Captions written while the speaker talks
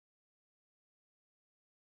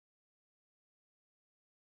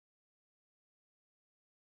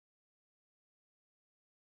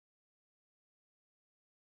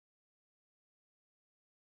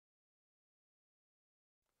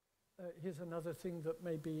Here's another thing that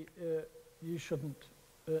maybe you shouldn't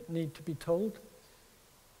need to be told.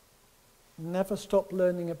 Never stop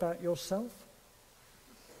learning about yourself,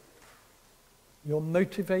 your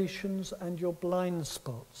motivations and your blind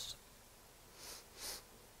spots.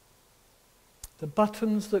 The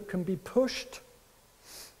buttons that can be pushed.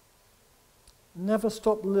 Never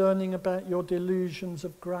stop learning about your delusions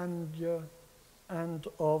of grandeur and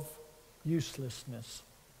of uselessness.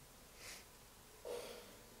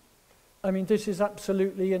 I mean, this is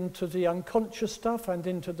absolutely into the unconscious stuff and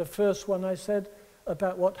into the first one I said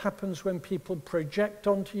about what happens when people project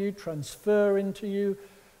onto you, transfer into you,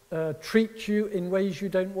 treat you in ways you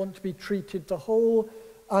don't want to be treated. The whole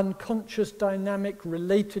unconscious dynamic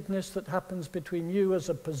relatedness that happens between you as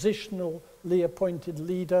a positionally appointed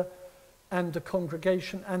leader and the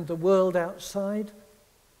congregation and the world outside.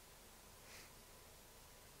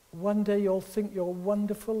 One day you'll think you're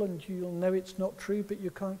wonderful and you'll know it's not true, but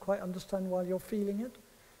you can't quite understand why you're feeling it.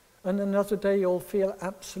 And another day you'll feel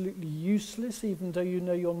absolutely useless, even though you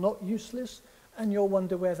know you're not useless, and you'll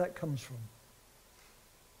wonder where that comes from.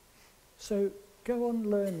 So go on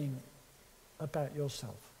learning about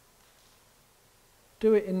yourself.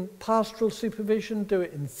 Do it in pastoral supervision, do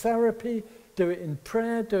it in therapy, do it in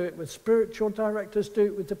prayer, do it with spiritual directors, do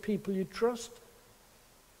it with the people you trust.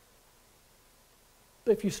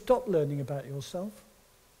 But if you stop learning about yourself,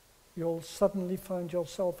 you'll suddenly find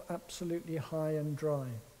yourself absolutely high and dry.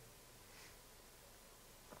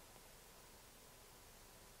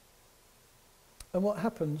 And what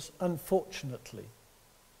happens, unfortunately,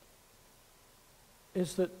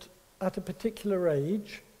 is that at a particular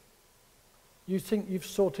age, you think you've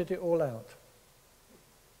sorted it all out.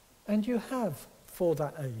 And you have for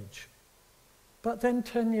that age. But then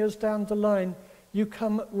 10 years down the line, you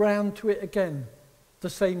come round to it again. The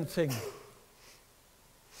same thing.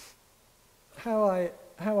 How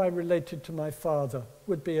I related to my father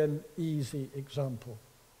would be an easy example.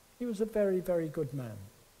 He was a very, very good man.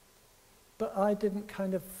 But I didn't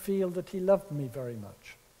kind of feel that he loved me very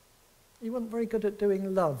much. He wasn't very good at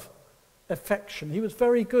doing love, affection. He was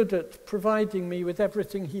very good at providing me with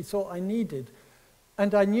everything he thought I needed.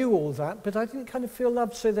 And I knew all that, but I didn't kind of feel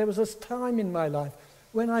loved. So there was this time in my life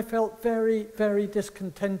when I felt very, very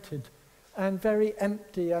discontented and very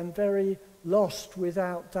empty and very lost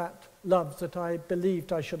without that love that I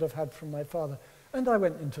believed I should have had from my father. And I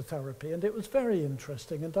went into therapy, and it was very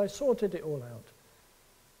interesting, and I sorted it all out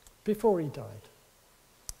before he died.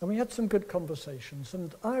 And we had some good conversations,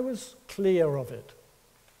 and I was clear of it.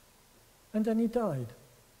 And then he died.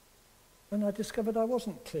 And I discovered I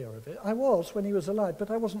wasn't clear of it. I was when he was alive, but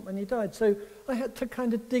I wasn't when he died. So I had to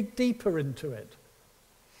kind of dig deeper into it.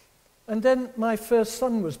 And then my first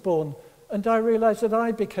son was born, and I realized that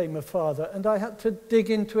I became a father, and I had to dig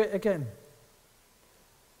into it again.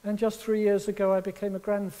 And just 3 years ago, I became a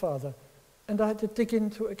grandfather, and I had to dig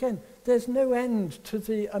into it again. There's no end to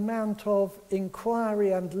the amount of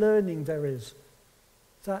inquiry and learning there is.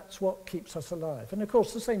 That's what keeps us alive. And of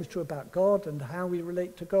course, the same is true about God and how we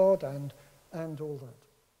relate to God and all that.